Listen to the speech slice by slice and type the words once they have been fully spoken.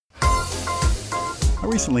I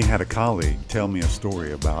recently had a colleague tell me a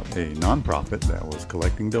story about a nonprofit that was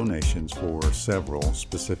collecting donations for several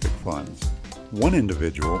specific funds. One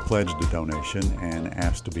individual pledged a donation and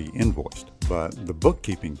asked to be invoiced, but the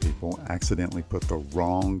bookkeeping people accidentally put the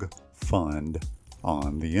wrong fund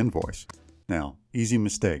on the invoice. Now, easy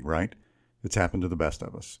mistake, right? It's happened to the best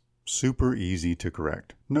of us. Super easy to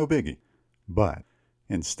correct. No biggie. But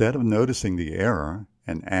instead of noticing the error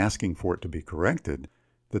and asking for it to be corrected,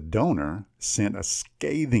 the donor sent a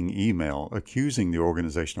scathing email accusing the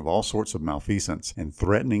organization of all sorts of malfeasance and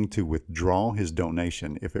threatening to withdraw his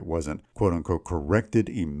donation if it wasn't, quote-unquote, corrected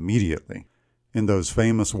immediately. In those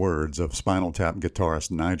famous words of Spinal Tap guitarist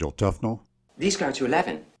Nigel Tufnell, "These go to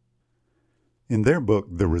 11. In their book,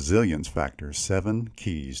 The Resilience Factor, 7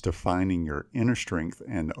 Keys to Finding Your Inner Strength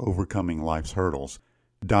and Overcoming Life's Hurdles,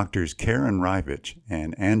 Doctors Karen Rivich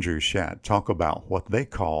and Andrew Schadt talk about what they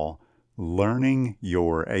call learning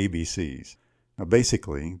your ABCs. Now,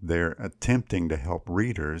 basically, they're attempting to help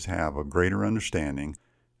readers have a greater understanding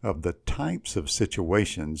of the types of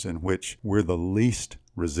situations in which we're the least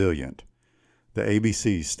resilient. The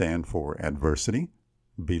ABCs stand for adversity,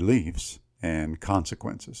 beliefs, and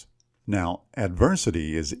consequences. Now,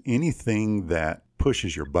 adversity is anything that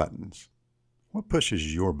pushes your buttons. What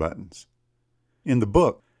pushes your buttons? In the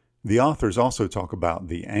book, the authors also talk about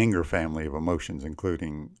the anger family of emotions,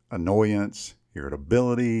 including annoyance,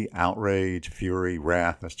 irritability, outrage, fury,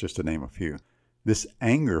 wrath. That's just to name a few. This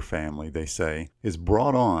anger family, they say, is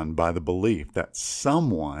brought on by the belief that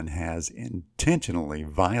someone has intentionally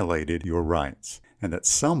violated your rights and that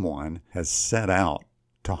someone has set out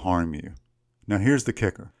to harm you. Now, here's the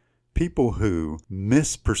kicker. People who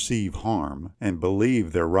misperceive harm and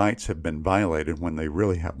believe their rights have been violated when they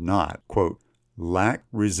really have not, quote, lack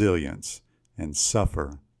resilience and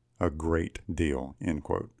suffer a great deal, end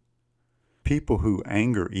quote. People who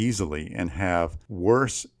anger easily and have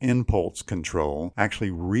worse impulse control actually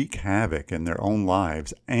wreak havoc in their own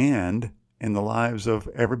lives and in the lives of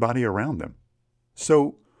everybody around them.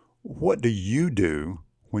 So, what do you do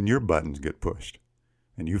when your buttons get pushed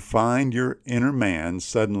and you find your inner man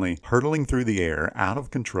suddenly hurtling through the air, out of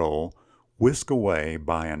control, whisked away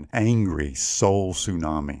by an angry soul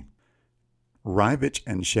tsunami? Rivich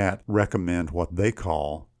and Schadt recommend what they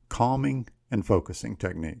call calming and focusing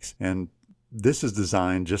techniques. And this is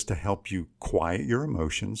designed just to help you quiet your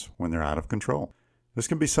emotions when they're out of control. This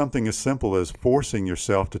can be something as simple as forcing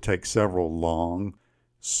yourself to take several long,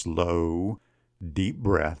 slow, deep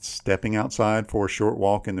breaths, stepping outside for a short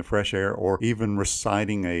walk in the fresh air, or even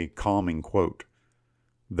reciting a calming quote.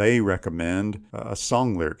 They recommend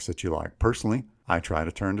song lyrics that you like. Personally, I try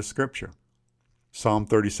to turn to Scripture. Psalm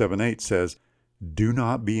 37:8 says, "Do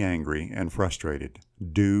not be angry and frustrated.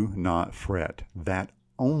 Do not fret. That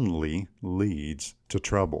only leads to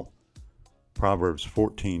trouble." Proverbs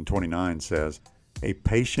 14:29 says, "A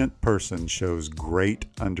patient person shows great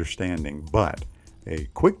understanding, but a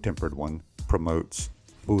quick-tempered one promotes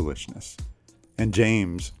foolishness." And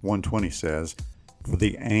James 1:20 says, "For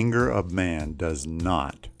the anger of man does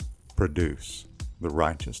not produce the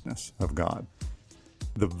righteousness of God."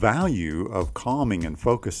 The value of calming and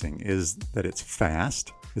focusing is that it's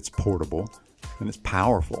fast, it's portable, and it's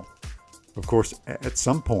powerful. Of course, at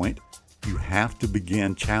some point, you have to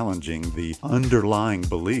begin challenging the underlying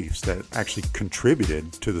beliefs that actually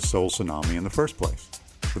contributed to the soul tsunami in the first place.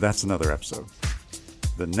 But that's another episode.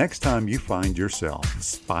 The next time you find yourself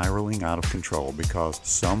spiraling out of control because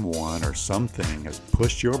someone or something has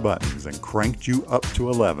pushed your buttons and cranked you up to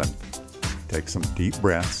 11, take some deep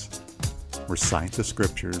breaths, recite the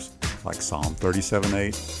scriptures like Psalm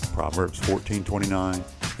 37:8, Proverbs 14:29,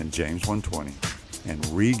 and James 1:20, and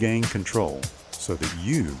regain control so that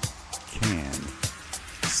you can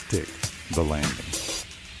stick the landing.